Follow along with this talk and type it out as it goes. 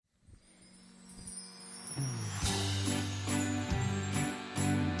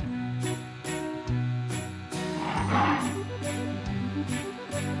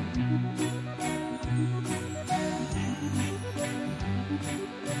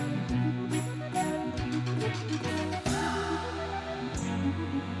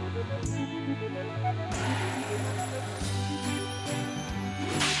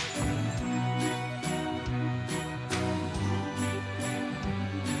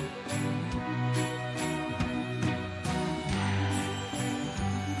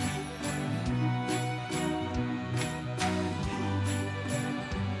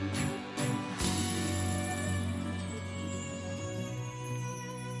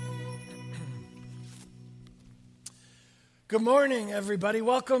Good morning, everybody.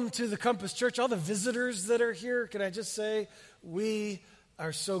 Welcome to the Compass Church. All the visitors that are here, can I just say, we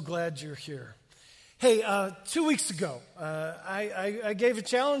are so glad you're here. Hey, 2 weeks ago, I gave a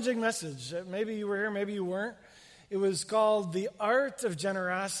challenging message. Maybe you were here, maybe you weren't. It was called The Art of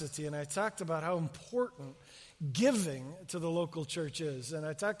Generosity, and I talked about how important giving to the local church is. And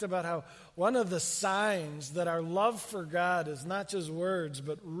I talked about how one of the signs that our love for God is not just words,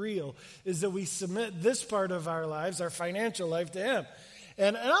 but real, is that we submit this part of our lives, our financial life, to Him.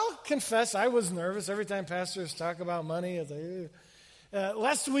 And I'll confess, I was nervous every time pastors talk about money.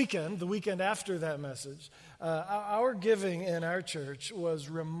 Last weekend, the weekend after that message, our giving in our church was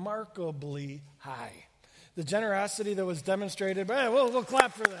remarkably high. The generosity that was demonstrated, we'll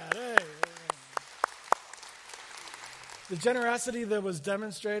clap for that. Hey. The generosity that was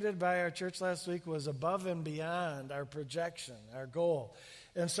demonstrated by our church last week was above and beyond our projection, our goal.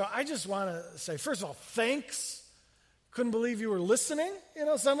 And so I just want to say, first of all, thanks. Couldn't believe you were listening,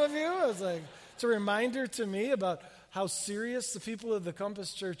 some of you. It's a reminder to me about how serious the people of the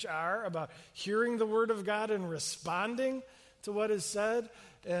Compass Church are about hearing the Word of God and responding to what is said.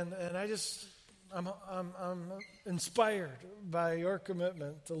 And I'm inspired by your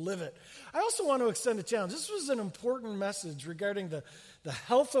commitment to live it. I also want to extend a challenge. This was an important message regarding the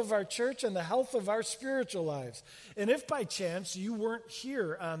health of our church and the health of our spiritual lives. And if by chance you weren't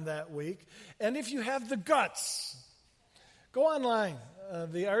here on that week, and if you have the guts, go online,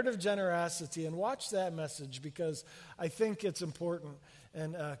 The Art of Generosity, and watch that message because I think it's important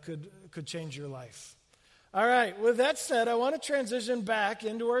and could change your life. All right, with that said, I want to transition back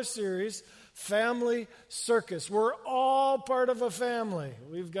into our series, Family Circus. We're all part of a family.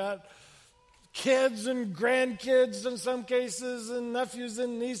 We've got kids and grandkids in some cases, and nephews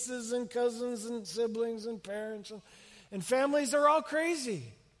and nieces and cousins and siblings and parents. And families are all crazy.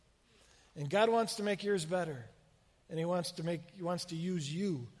 And God wants to make yours better. And He wants to use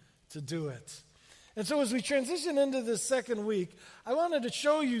you to do it. And so as we transition into this second week, I wanted to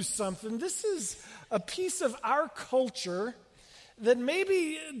show you something. This is a piece of our culture that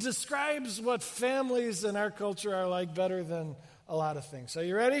maybe describes what families in our culture are like better than a lot of things. So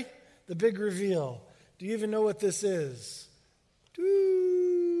you ready? The big reveal. Do you even know what this is? What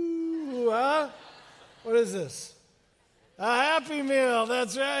is this? A Happy Meal,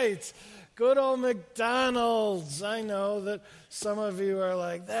 that's right. Good old McDonald's. I know that some of you are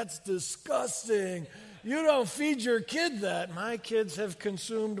like, that's disgusting. You don't feed your kid that. My kids have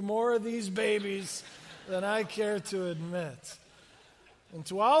consumed more of these babies than I care to admit. And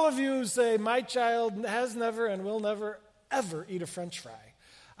to all of you who say, my child has never and will never, ever eat a French fry,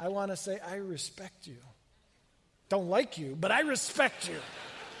 I want to say, I respect you. Don't like you, but I respect you.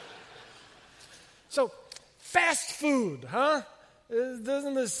 So, fast food, huh?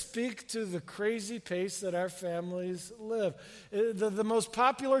 Doesn't this speak to the crazy pace that our families live? The most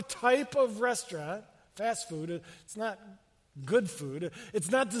popular type of restaurant, fast food, it's not good food. It's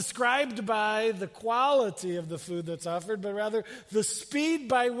not described by the quality of the food that's offered, but rather the speed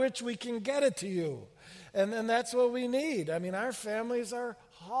by which we can get it to you. And that's what we need. I mean, our families are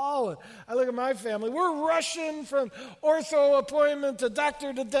hauling. I look at my family. We're rushing from ortho appointment to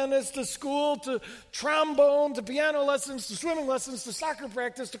doctor to dentist to school to trombone to piano lessons to swimming lessons to soccer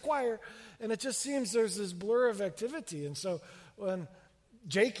practice to choir. And it just seems there's this blur of activity. And so when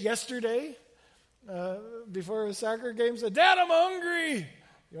Jake yesterday, before his soccer game, said, Dad, I'm hungry.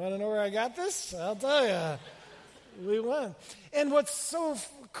 You want to know where I got this? I'll tell you. We won. And what's so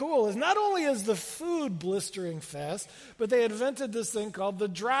cool is not only is the food blistering fast, but they invented this thing called the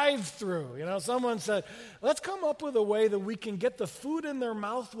drive-through. Someone said, let's come up with a way that we can get the food in their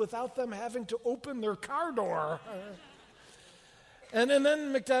mouth without them having to open their car door. And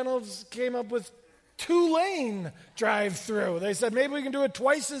then McDonald's came up with 2-lane drive-through. They said, maybe we can do it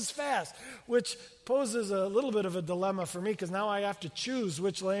twice as fast, which poses a little bit of a dilemma for me because now I have to choose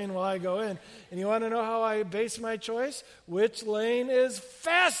which lane will I go in. And you want to know how I base my choice? Which lane is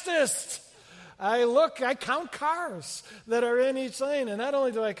fastest? I count cars that are in each lane, and not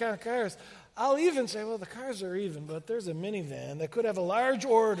only do I count cars, I'll even say, well, the cars are even, but there's a minivan that could have a large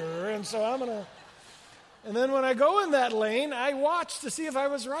order, and so I'm going to... And then when I go in that lane, I watch to see if I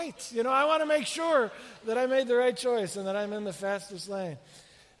was right. I want to make sure that I made the right choice and that I'm in the fastest lane.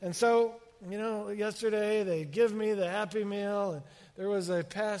 And so, yesterday they give me the Happy Meal. And there was a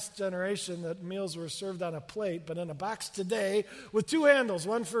past generation that meals were served on a plate, but in a box today with 2 handles,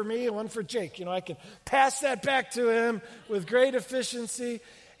 one for me and one for Jake. I can pass that back to him with great efficiency.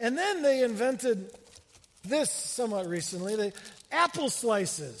 And then they invented this somewhat recently, the apple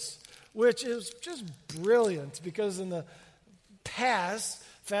slices, which is just brilliant because in the past,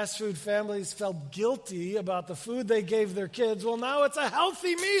 fast food families felt guilty about the food they gave their kids. Well, now it's a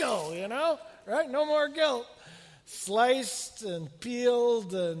healthy meal, right? No more guilt. Sliced and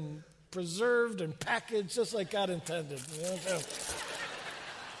peeled and preserved and packaged just like God intended.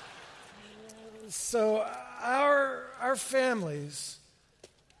 So our families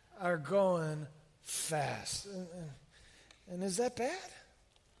are going fast. And is that bad?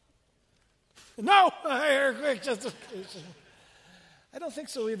 No, I hear a quick justification. I don't think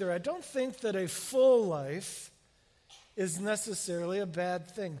so either. I don't think that a full life is necessarily a bad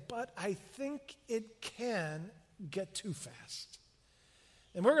thing, but I think it can get too fast.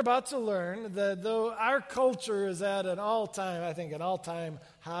 And we're about to learn that though our culture is at an all-time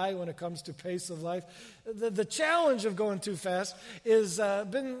high when it comes to pace of life, the challenge of going too fast is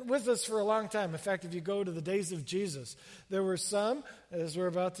been with us for a long time. In fact, if you go to the days of Jesus, there were some, as we're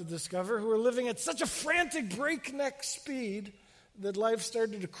about to discover, who were living at such a frantic breakneck speed that life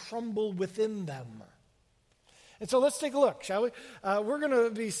started to crumble within them. And so let's take a look, shall we? We're going to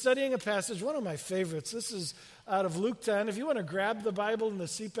be studying a passage, one of my favorites. This is out of Luke 10. If you want to grab the Bible in the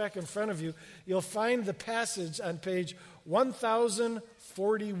seat back in front of you, you'll find the passage on page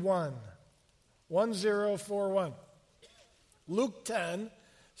 1041. 1041. Luke 10,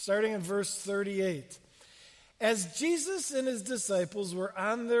 starting in verse 38. As Jesus and his disciples were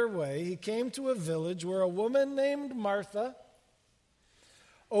on their way, he came to a village where a woman named Martha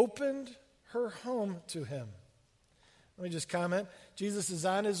opened her home to him. Let me just comment. Jesus is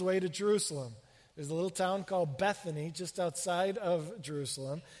on his way to Jerusalem. There's a little town called Bethany just outside of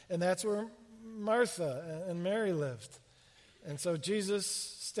Jerusalem, and that's where Martha and Mary lived. And so Jesus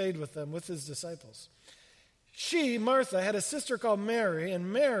stayed with them, with his disciples. She, Martha, had a sister called Mary,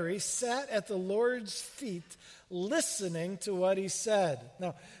 and Mary sat at the Lord's feet listening to what he said.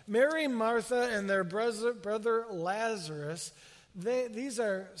 Now, Mary, Martha, and their brother Lazarus, these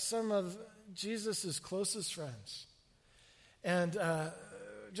are some of Jesus' closest friends. And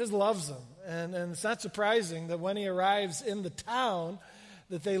just loves them. And it's not surprising that when he arrives in the town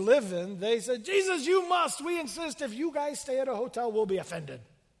that they live in, they said, Jesus, we insist, if you guys stay at a hotel, we'll be offended.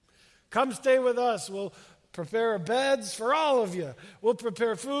 Come stay with us. We'll prepare beds for all of you. We'll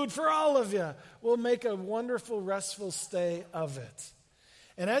prepare food for all of you. We'll make a wonderful, restful stay of it.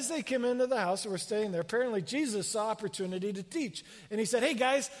 And as they came into the house and were staying there, apparently Jesus saw opportunity to teach. And he said, hey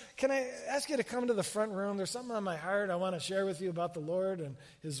guys, can I ask you to come to the front room? There's something on my heart I want to share with you about the Lord and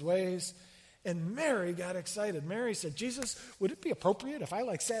his ways. And Mary got excited. Mary said, Jesus, would it be appropriate if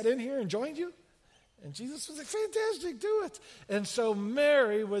I sat in here and joined you? And Jesus was like, fantastic, do it. And so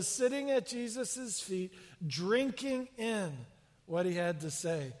Mary was sitting at Jesus' feet, drinking in what he had to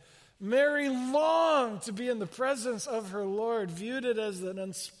say. Mary longed to be in the presence of her Lord, viewed it as an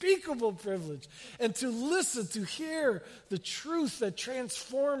unspeakable privilege. And to listen, to hear the truth that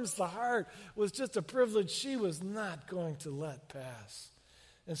transforms the heart was just a privilege she was not going to let pass.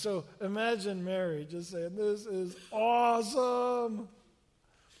 And so imagine Mary just saying, this is awesome.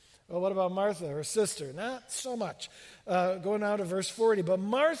 Well, what about Martha, her sister? Not so much. Going out to verse 40. But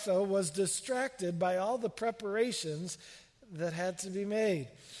Martha was distracted by all the preparations that had to be made.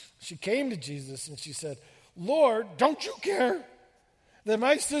 She came to Jesus and she said, Lord, don't you care that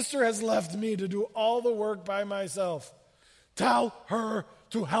my sister has left me to do all the work by myself? Tell her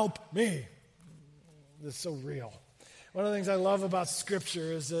to help me. This is so real. One of the things I love about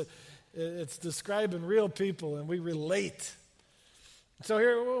Scripture is that it's describing real people and we relate. So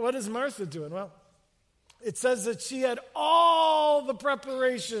here, what is Martha doing? Well, it says that she had all the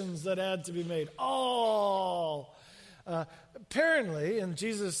preparations that had to be made. All. Apparently, and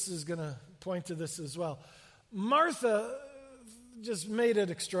Jesus is going to point to this as well, Martha just made it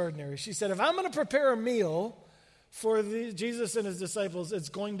extraordinary. She said, if I'm going to prepare a meal for Jesus and his disciples, it's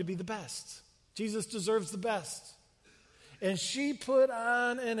going to be the best. Jesus deserves the best. And she put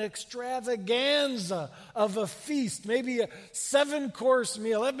on an extravaganza of a feast, maybe a 7-course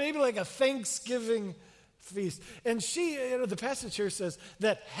meal, maybe like a Thanksgiving feast. And she, the passage here says,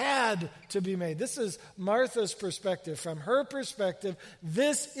 that had to be made. This is Martha's perspective. From her perspective,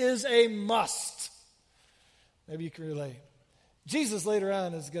 this is a must. Maybe you can relate. Jesus later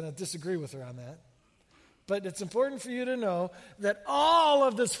on is going to disagree with her on that. But it's important for you to know that all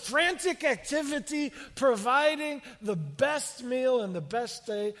of this frantic activity providing the best meal and the best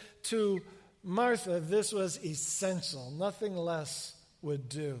day to Martha, this was essential. Nothing less would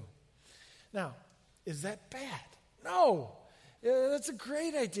do. Now, is that bad? No. That's a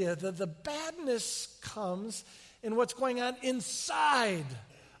great idea. The badness comes in what's going on inside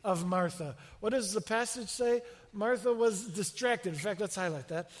of Martha. What does the passage say? Martha was distracted. In fact, let's highlight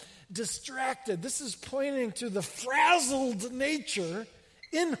that. Distracted. This is pointing to the frazzled nature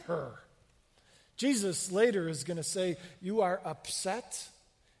in her. Jesus later is going to say, you are upset,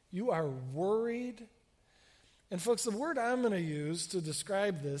 you are worried. And folks, the word I'm going to use to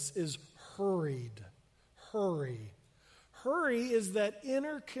describe this is hurried. Hurry. Hurry is that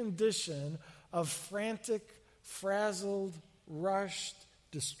inner condition of frantic, frazzled, rushed,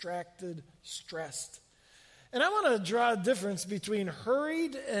 distracted, stressed. And I want to draw a difference between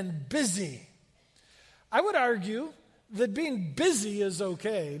hurried and busy. I would argue that being busy is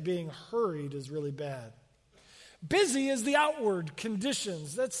okay, being hurried is really bad. Busy is the outward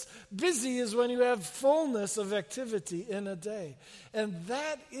conditions. Busy is when you have fullness of activity in a day. And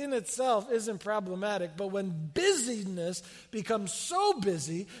that in itself isn't problematic. But when busyness becomes so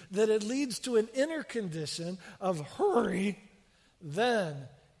busy that it leads to an inner condition of hurry, then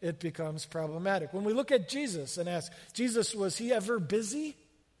it becomes problematic. When we look at Jesus and ask, Jesus, was he ever busy?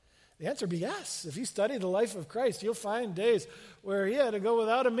 The answer would be yes. If you study the life of Christ, you'll find days where he had to go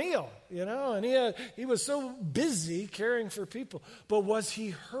without a meal, and he was so busy caring for people. But was he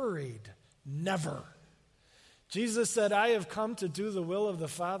hurried? Never. Jesus said, I have come to do the will of the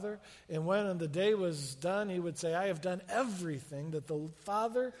Father. And when the day was done, he would say, I have done everything that the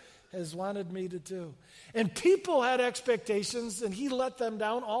Father has wanted me to do. And people had expectations, and he let them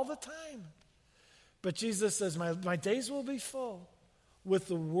down all the time. But Jesus says, my days will be full with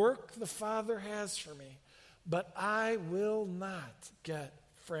the work the Father has for me, but I will not get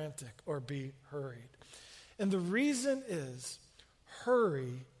frantic or be hurried. And the reason is,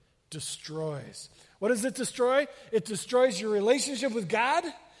 hurry destroys. What does it destroy? It destroys your relationship with God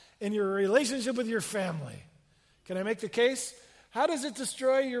and your relationship with your family. Can I make the case? How does it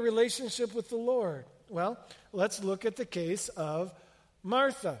destroy your relationship with the Lord? Well, let's look at the case of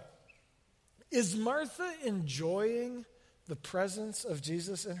Martha. Is Martha enjoying the presence of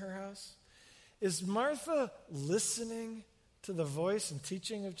Jesus in her house? Is Martha listening to the voice and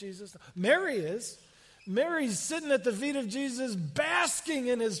teaching of Jesus? Mary is. Mary's sitting at the feet of Jesus, basking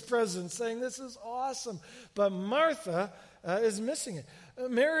in his presence, saying, this is awesome. But Martha is missing it.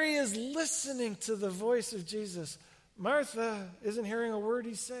 Mary is listening to the voice of Jesus. Martha isn't hearing a word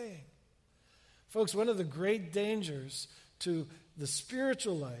he's saying. Folks, one of the great dangers to the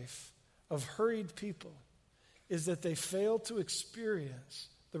spiritual life of hurried people is that they fail to experience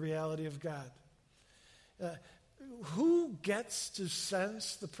the reality of God. Who gets to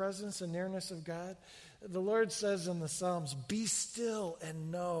sense the presence and nearness of God? The Lord says in the Psalms, be still and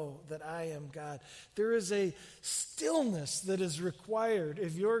know that I am God. There is a stillness that is required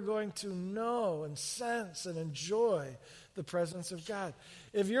if you're going to know and sense and enjoy the presence of God.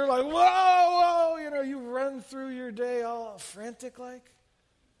 If you're like, whoa, you run through your day all frantic like,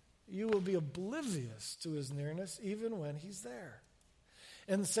 you will be oblivious to his nearness even when he's there.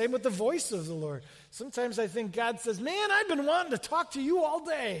 And the same with the voice of the Lord. Sometimes I think God says, man, I've been wanting to talk to you all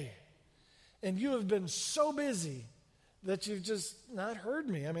day. And you have been so busy that you've just not heard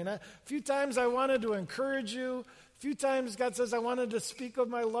me. A few times I wanted to encourage you. A few times God says, I wanted to speak of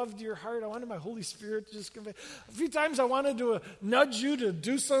my love to your heart. I wanted my Holy Spirit to just convey. A few times I wanted to nudge you to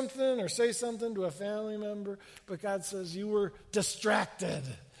do something or say something to a family member. But God says, you were distracted.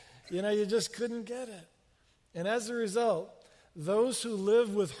 You just couldn't get it. And as a result, those who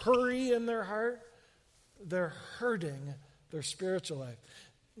live with hurry in their heart, they're hurting their spiritual life.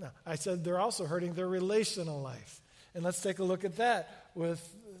 Now, I said they're also hurting their relational life. And let's take a look at that with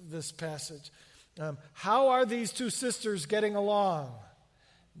this passage. How are these two sisters getting along?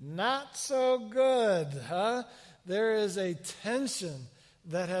 Not so good, huh? There is a tension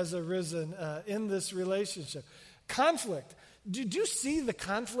that has arisen in this relationship. Conflict. Did you see the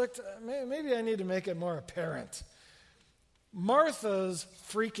conflict? Maybe I need to make it more apparent. Martha's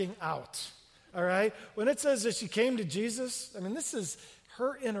freaking out, all right? When it says that she came to Jesus, this is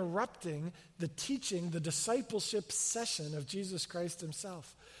her interrupting the teaching, the discipleship session of Jesus Christ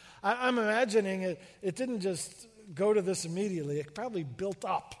himself. I'm imagining it didn't just go to this immediately. It probably built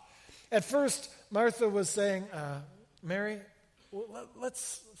up. At first, Martha was saying, Mary,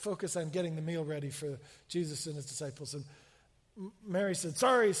 let's focus on getting the meal ready for Jesus and his disciples. And Mary said,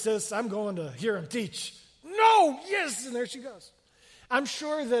 sorry, sis, I'm going to hear him teach. No, yes, and there she goes. I'm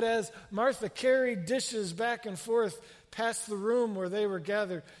sure that as Martha carried dishes back and forth past the room where they were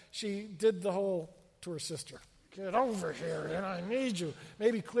gathered, she did the whole to her sister. Get over here, and I need you.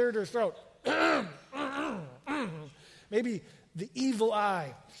 Maybe cleared her throat. Maybe the evil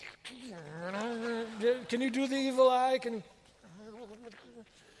eye. Can you do the evil eye?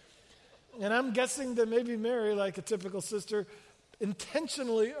 And I'm guessing that maybe Mary, like a typical sister,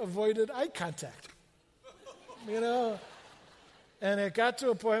 intentionally avoided eye contact. And it got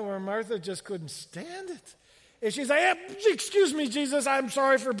to a point where Martha just couldn't stand it. And she's like, excuse me, Jesus, I'm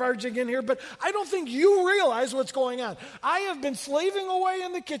sorry for barging in here, but I don't think you realize what's going on. I have been slaving away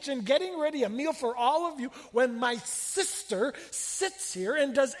in the kitchen, getting ready a meal for all of you, when my sister sits here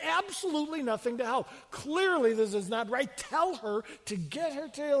and does absolutely nothing to help. Clearly, this is not right. Tell her to get her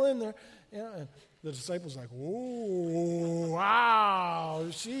tail in there. And the disciples are like, whoa, wow,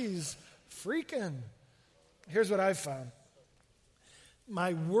 she's freaking. Here's what I've found.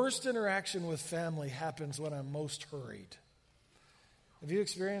 My worst interaction with family happens when I'm most hurried. Have you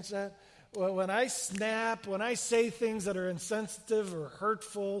experienced that? Well, when I snap, when I say things that are insensitive or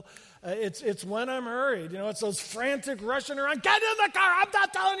hurtful, it's when I'm hurried. It's those frantic rushing around, get in the car, I'm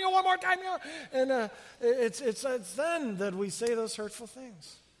not telling you one more time. And it's then that we say those hurtful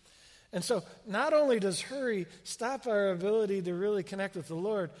things. And so not only does hurry stop our ability to really connect with the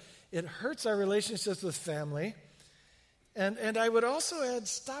Lord, it hurts our relationships with family. And I would also add,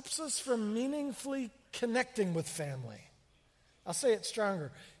 stops us from meaningfully connecting with family. I'll say it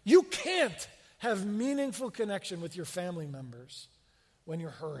stronger. You can't have meaningful connection with your family members when you're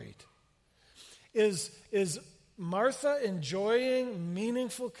hurried. Is Martha enjoying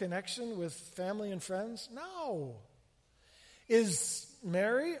meaningful connection with family and friends? No. Is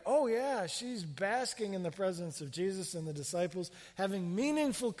Mary? Oh yeah, she's basking in the presence of Jesus and the disciples, having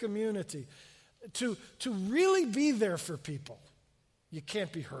meaningful community. To really be there for people, you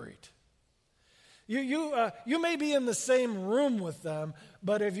can't be hurried. You may be in the same room with them,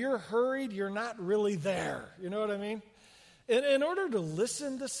 but if you're hurried, you're not really there. You know what I mean? In order to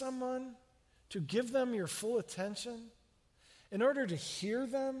listen to someone, to give them your full attention, in order to hear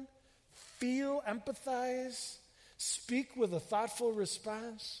them, feel, empathize, speak with a thoughtful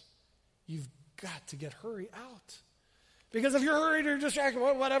response, you've got to get hurry out. Because if you're hurried or distracted,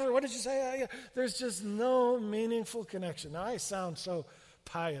 whatever, what did you say? There's just no meaningful connection. Now, I sound so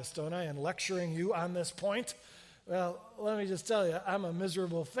pious, don't I, in lecturing you on this point? Well, let me just tell you, I'm a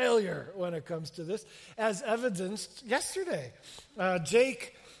miserable failure when it comes to this, as evidenced yesterday.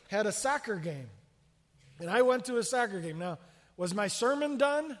 Jake had a soccer game, and I went to a soccer game. Now, was my sermon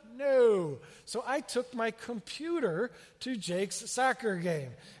done? No. So I took my computer to Jake's soccer game,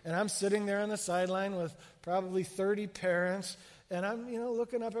 and I'm sitting there on the sideline with probably 30 parents, and I'm,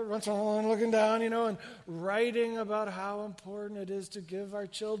 looking up every once in a while and looking down, and writing about how important it is to give our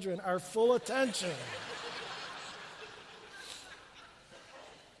children our full attention.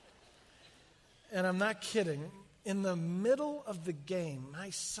 And I'm not kidding. In the middle of the game, my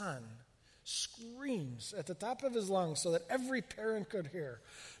son screams at the top of his lungs so that every parent could hear,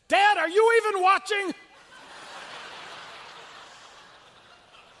 "Dad, are you even watching?"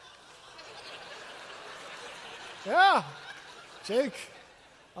 Yeah, Jake,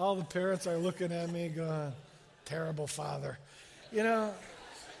 all the parents are looking at me going, terrible father.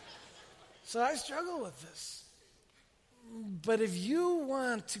 So I struggle with this. But if you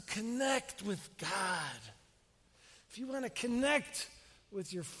want to connect with God, if you want to connect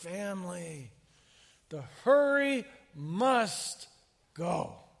with your family, the hurry must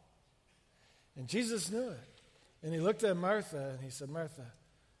go. And Jesus knew it. And he looked at Martha and he said, Martha,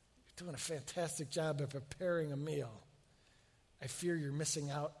 you're doing a fantastic job of preparing a meal. I fear you're missing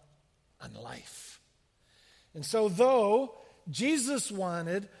out on life. And so though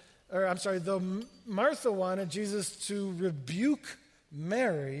Martha wanted Jesus to rebuke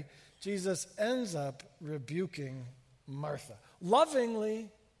Mary, Jesus ends up rebuking Martha. Lovingly,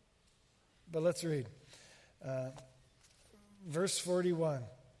 but let's read. Verse 41.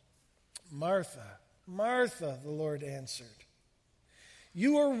 Martha, Martha, the Lord answered,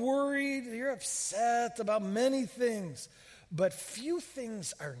 you are worried, you're upset about many things, but few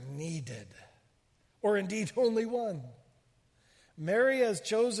things are needed, or indeed only one. Mary has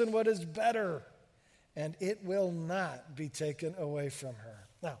chosen what is better, and it will not be taken away from her.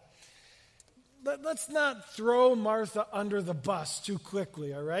 Now, let's not throw Martha under the bus too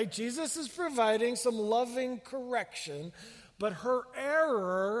quickly, all right? Jesus is providing some loving correction, but her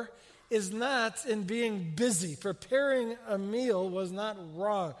error is not in being busy. Preparing a meal was not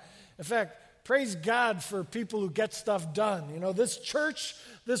wrong. In fact, praise God for people who get stuff done. This church,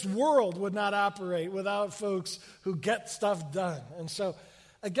 this world would not operate without folks who get stuff done. And so,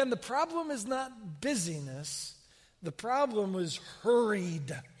 again, the problem is not busyness. The problem was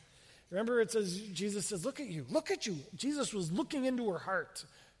hurried. Remember, it says, Jesus says, look at you. Jesus was looking into her heart.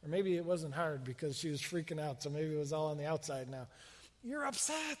 Or maybe it wasn't hard because she was freaking out, so maybe it was all on the outside now. You're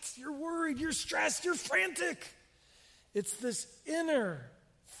upset, you're worried, you're stressed, you're frantic. It's this inner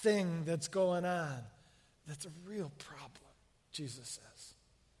thing that's going on that's a real problem, Jesus says.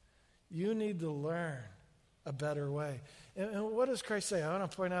 You need to learn a better way. And what does Christ say? I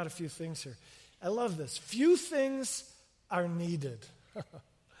want to point out a few things here. I love this. Few things are needed.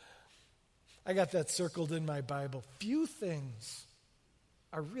 I got that circled in my Bible. Few things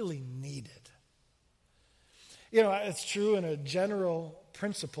are really needed. You know, it's true in a general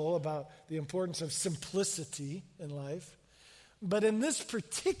principle about the importance of simplicity in life. But in this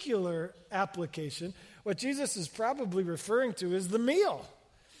particular application, what Jesus is probably referring to is the meal.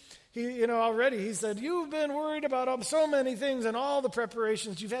 Already he said, you've been worried about so many things and all the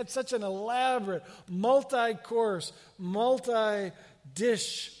preparations. You've had such an elaborate, multi-course, multi-dish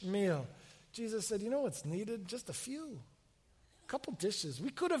meal. Jesus said, you know what's needed? Just a few. A couple dishes. We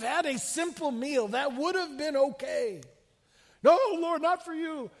could have had a simple meal. That would have been okay. No, Lord, not for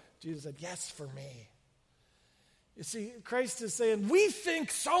you. Jesus said, yes, for me. You see, Christ is saying, we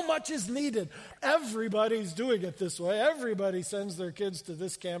think so much is needed. Everybody's doing it this way. Everybody sends their kids to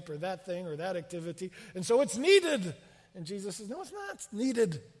this camp or that thing or that activity. And so it's needed. And Jesus says, no, it's not. It's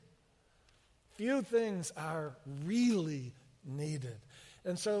needed. Few things are really needed.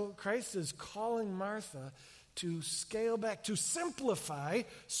 And so Christ is calling Martha to scale back, to simplify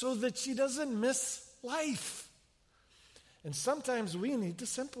so that she doesn't miss life. And sometimes we need to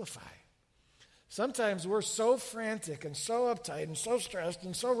simplify. Sometimes we're so frantic and so uptight and so stressed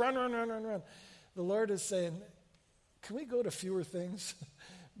and so run. The Lord is saying, can we go to fewer things?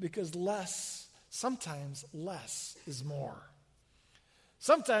 Because sometimes less is more.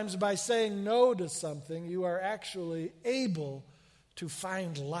 Sometimes by saying no to something, you are actually able to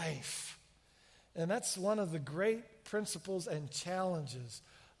find life. And that's one of the great principles and challenges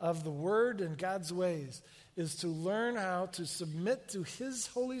of the Word and God's ways, is to learn how to submit to His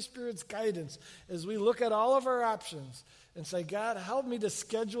Holy Spirit's guidance as we look at all of our options and say, God, help me to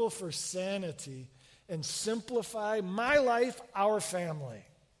schedule for sanity and simplify my life, our family.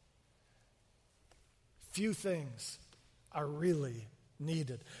 Few things are really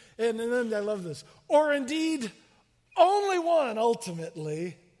needed. And then I love this. Or indeed, only one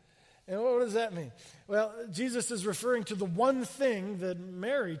ultimately. And what does that mean? Well, Jesus is referring to the one thing that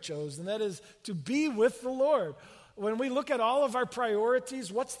Mary chose, and that is to be with the Lord. When we look at all of our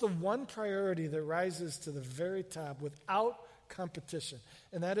priorities, what's the one priority that rises to the very top without competition?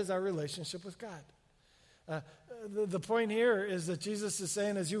 And that is our relationship with God. The point here is that Jesus is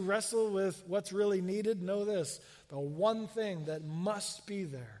saying, as you wrestle with what's really needed, know this: the one thing that must be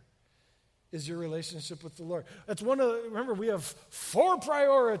there is your relationship with the Lord. That's remember, we have 4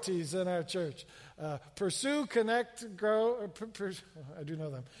 priorities in our church. Pursue, connect, grow. I do know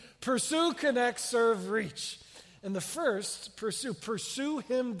them. Pursue, connect, serve, reach. And the first, pursue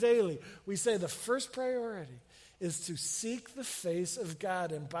Him daily. We say the first priority is to seek the face of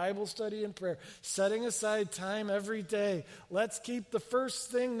God in Bible study and prayer, setting aside time every day. Let's keep the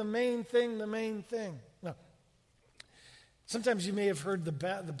first thing, the main thing, the main thing. Now, sometimes you may have heard the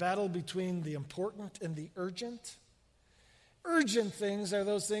battle between the important and the urgent. Urgent things are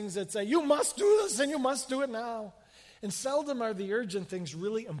those things that say, you must do this and you must do it now. And seldom are the urgent things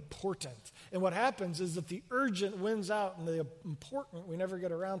really important. And what happens is that the urgent wins out and the important we never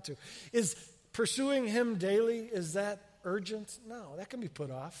get around to. Is pursuing Him daily, is that urgent? No, that can be put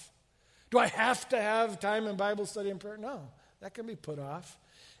off. Do I have to have time in Bible study and prayer? No, that can be put off.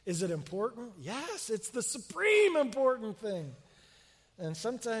 Is it important? Yes, it's the supreme important thing. And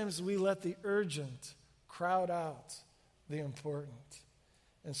sometimes we let the urgent crowd out the important.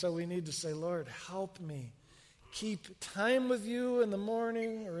 And so we need to say, Lord, help me keep time with you in the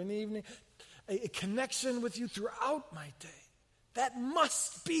morning or in the evening, a connection with you throughout my day. That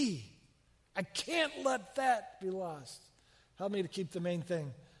must be. I can't let that be lost. Help me to keep the main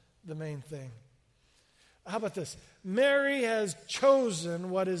thing the main thing. How about this? Mary has chosen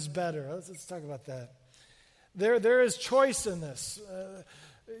what is better. Let's talk about that. There is choice in this.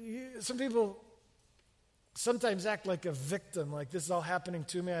 Some people sometimes act like a victim, like this is all happening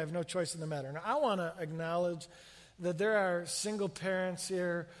to me, I have no choice in the matter. Now, I want to acknowledge that there are single parents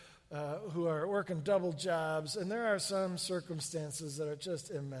here who are working double jobs, and there are some circumstances that are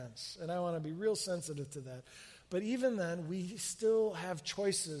just immense, and I want to be real sensitive to that. But even then, we still have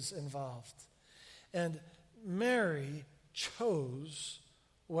choices involved. And Mary chose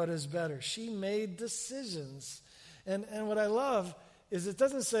what is better. She made decisions. And what I love is it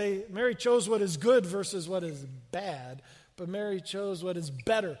doesn't say Mary chose what is good versus what is bad, but Mary chose what is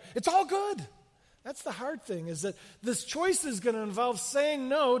better. It's all good. That's the hard thing, is that this choice is going to involve saying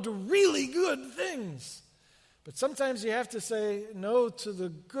no to really good things. But sometimes you have to say no to the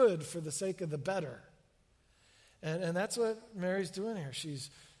good for the sake of the better. And that's what Mary's doing here. She's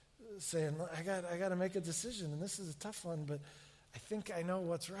saying, I got to make a decision, and this is a tough one, but I think I know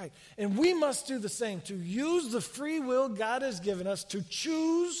what's right. And we must do the same, to use the free will God has given us to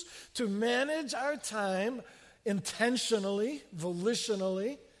choose to manage our time intentionally,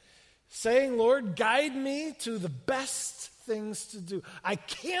 volitionally, saying, Lord, guide me to the best things to do. I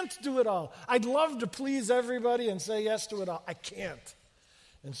can't do it all. I'd love to please everybody and say yes to it all. I can't.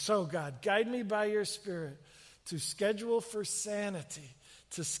 And so, God, guide me by your Spirit to schedule for sanity,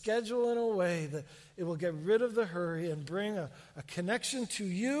 to schedule in a way that it will get rid of the hurry and bring a connection to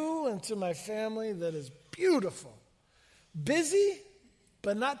you and to my family that is beautiful. Busy,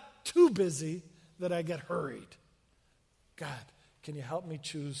 but not too busy that I get hurried. God, can you help me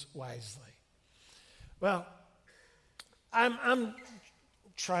choose wisely? Well, I'm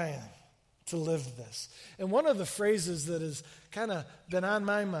trying to live this. And one of the phrases that has kind of been on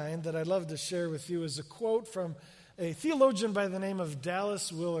my mind that I'd love to share with you is a quote from a theologian by the name of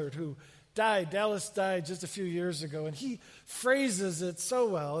Dallas Willard, who died. Dallas died just a few years ago, and he phrases it so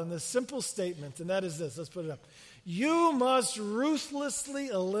well in this simple statement, and that is this. Let's put it up. You must ruthlessly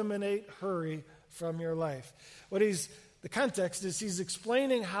eliminate hurry from your life. The context is he's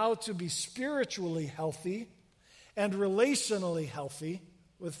explaining how to be spiritually healthy and relationally healthy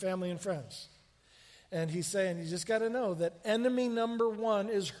with family and friends. And he's saying you just got to know that enemy number one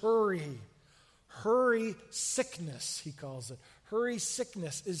is hurry. Hurry sickness, he calls it. Hurry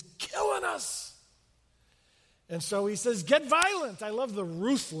sickness is killing us. And so he says, get violent. I love the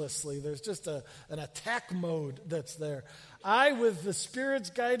ruthlessly. There's just an attack mode that's there. I, with the Spirit's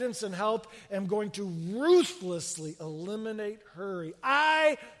guidance and help, am going to ruthlessly eliminate hurry.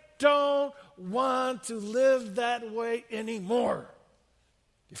 I don't want to live that way anymore.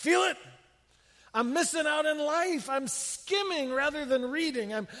 You feel it? I'm missing out in life. I'm skimming rather than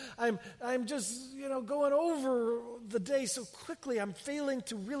reading. I'm just, going over the day so quickly. I'm failing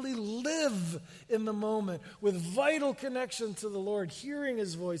to really live in the moment with vital connection to the Lord, hearing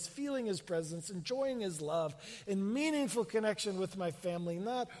his voice, feeling his presence, enjoying his love, in meaningful connection with my family,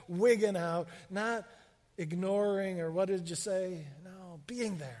 not wigging out, not ignoring, or what did you say? No,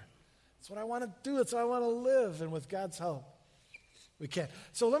 being there. That's what I want to do. That's how I want to live, and with God's help. We can't.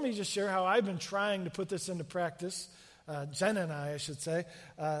 So let me just share how I've been trying to put this into practice. Jen and I should say.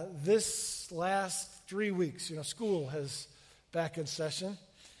 This last 3 weeks, school has back in session.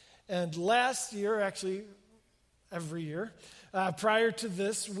 And last year, actually every year, prior to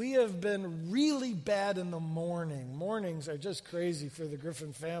this, we have been really bad in the morning. Mornings are just crazy for the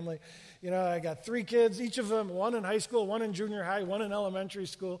Griffin family. I got 3 kids, each of them, one in high school, one in junior high, one in elementary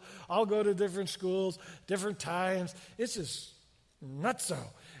school. All go to different schools, different times. It's just nutso.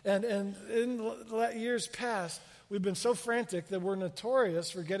 And in years past, we've been so frantic that we're notorious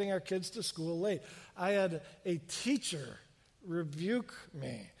for getting our kids to school late. I had a teacher rebuke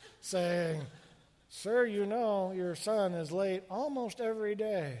me, saying, "Sir, your son is late almost every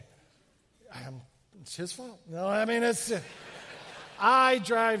day." It's his fault. No, I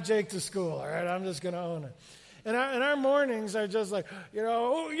drive Jake to school, all right? I'm just going to own it. And our mornings are just like,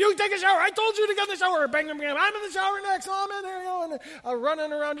 you take a shower. I told you to get in the shower. Bang, bang, bang. I'm in the shower next. Oh, I'm in there, and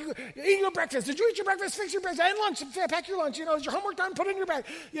running around. You eat your breakfast. Did you eat your breakfast? Fix your breakfast. And lunch. Pack your lunch. Is your homework done? Put it in your bag.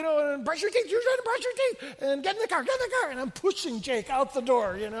 And brush your teeth. You're trying to brush your teeth. And get in the car. And I'm pushing Jake out the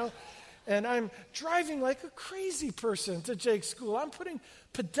door, And I'm driving like a crazy person to Jake's school. I'm putting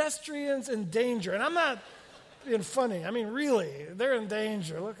pedestrians in danger. And I'm not being funny. really, they're in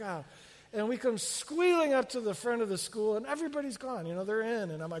danger. Look out. And we come squealing up to the front of the school, and everybody's gone. They're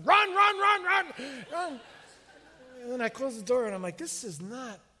in. And I'm like, run. And then I close the door, and I'm like, this is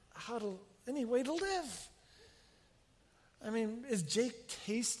not any way to live. Is Jake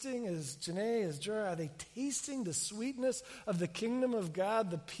tasting, is Janae, is Joy, are they tasting the sweetness of the kingdom of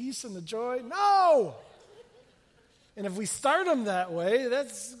God, the peace and the joy? No! And if we start them that way,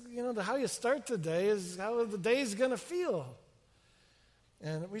 that's, how you start the day is how the day's going to feel.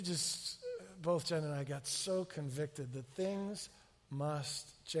 And both Jen and I got so convicted that things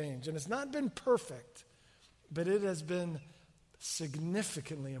must change. And it's not been perfect, but it has been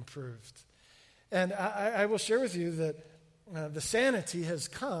significantly improved. And I will share with you that the sanity has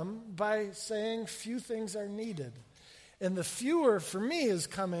come by saying few things are needed. And the fewer, for me, is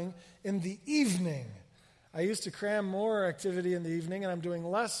coming in the evening. I used to cram more activity in the evening, and I'm doing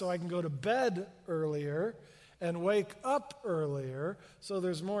less so I can go to bed earlier and wake up earlier, so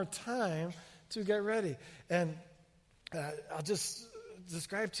there's more time to get ready. And I'll just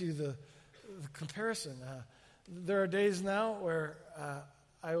describe to you the comparison. There are days now where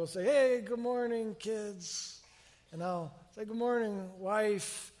I will say, hey, good morning, kids. And I'll say, good morning,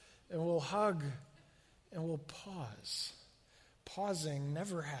 wife. And we'll hug and we'll pause. Pausing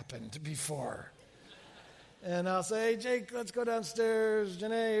never happened before. And I'll say, hey, Jake, let's go downstairs.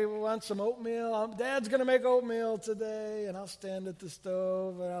 Janae wants some oatmeal. Dad's going to make oatmeal today. And I'll stand at the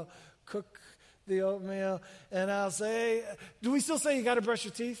stove and I'll cook the oatmeal. And I'll say, do we still say you got to brush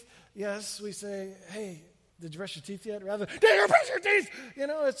your teeth? Yes, we say, hey, did you brush your teeth yet? Rather, did you brush your teeth?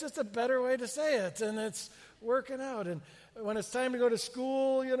 It's just a better way to say it. And it's working out. And when it's time to go to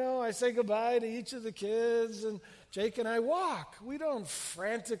school, I say goodbye to each of the kids. And Jake and I walk. We don't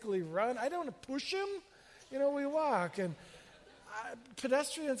frantically run. I don't push him. We walk, and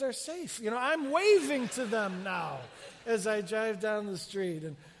pedestrians are safe. I'm waving to them now as I drive down the street.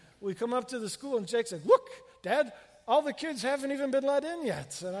 And we come up to the school, and Jake said, look, Dad, all the kids haven't even been let in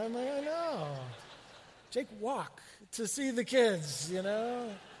yet. And I'm like, I know. Jake, walk to see the kids,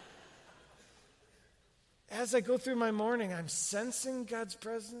 As I go through my morning, I'm sensing God's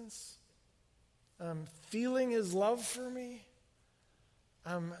presence. I'm feeling his love for me.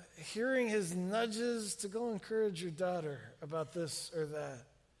 I'm hearing his nudges to go encourage your daughter about this or that.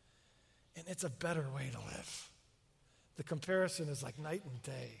 And it's a better way to live. The comparison is like night and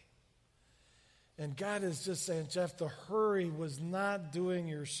day. And God is just saying, Jeff, the hurry was not doing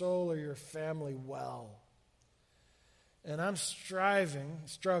your soul or your family well. And I'm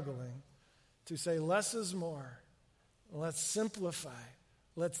struggling to say less is more. Let's simplify.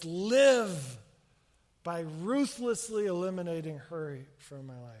 Let's live by ruthlessly eliminating hurry from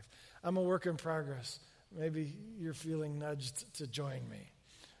my life. I'm a work in progress. Maybe you're feeling nudged to join me.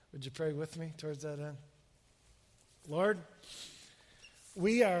 Would you pray with me towards that end? Lord,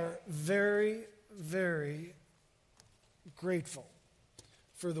 we are very, very grateful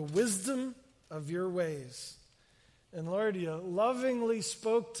for the wisdom of your ways. And Lord, you lovingly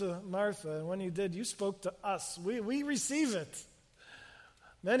spoke to Martha, and when you did, you spoke to us. We receive it.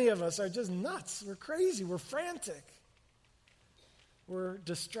 Many of us are just nuts. We're crazy. We're frantic. We're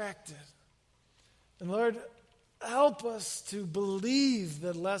distracted. And Lord, help us to believe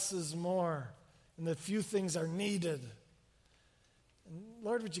that less is more and that few things are needed. And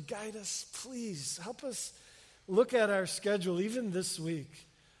Lord, would you guide us? Please help us look at our schedule even this week.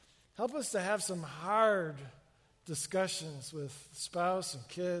 Help us to have some hard discussions with spouse and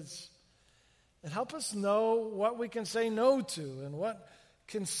kids. And help us know what we can say no to and what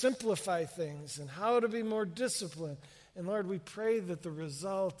can simplify things and how to be more disciplined. And Lord, we pray that the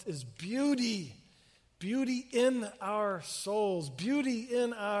result is beauty. Beauty in our souls, beauty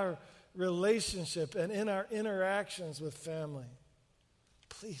in our relationship and in our interactions with family.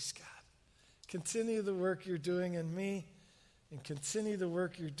 Please, God, continue the work you're doing in me and continue the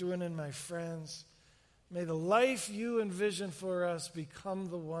work you're doing in my friends. May the life you envision for us become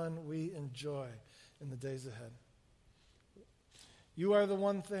the one we enjoy in the days ahead. You are the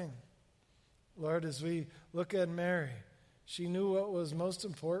one thing. Lord, as we look at Mary, she knew what was most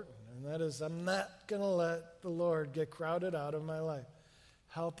important, and that is, I'm not going to let the Lord get crowded out of my life.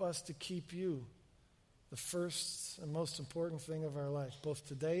 Help us to keep you the first and most important thing of our life, both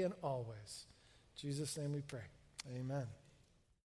today and always. In Jesus' name we pray. Amen.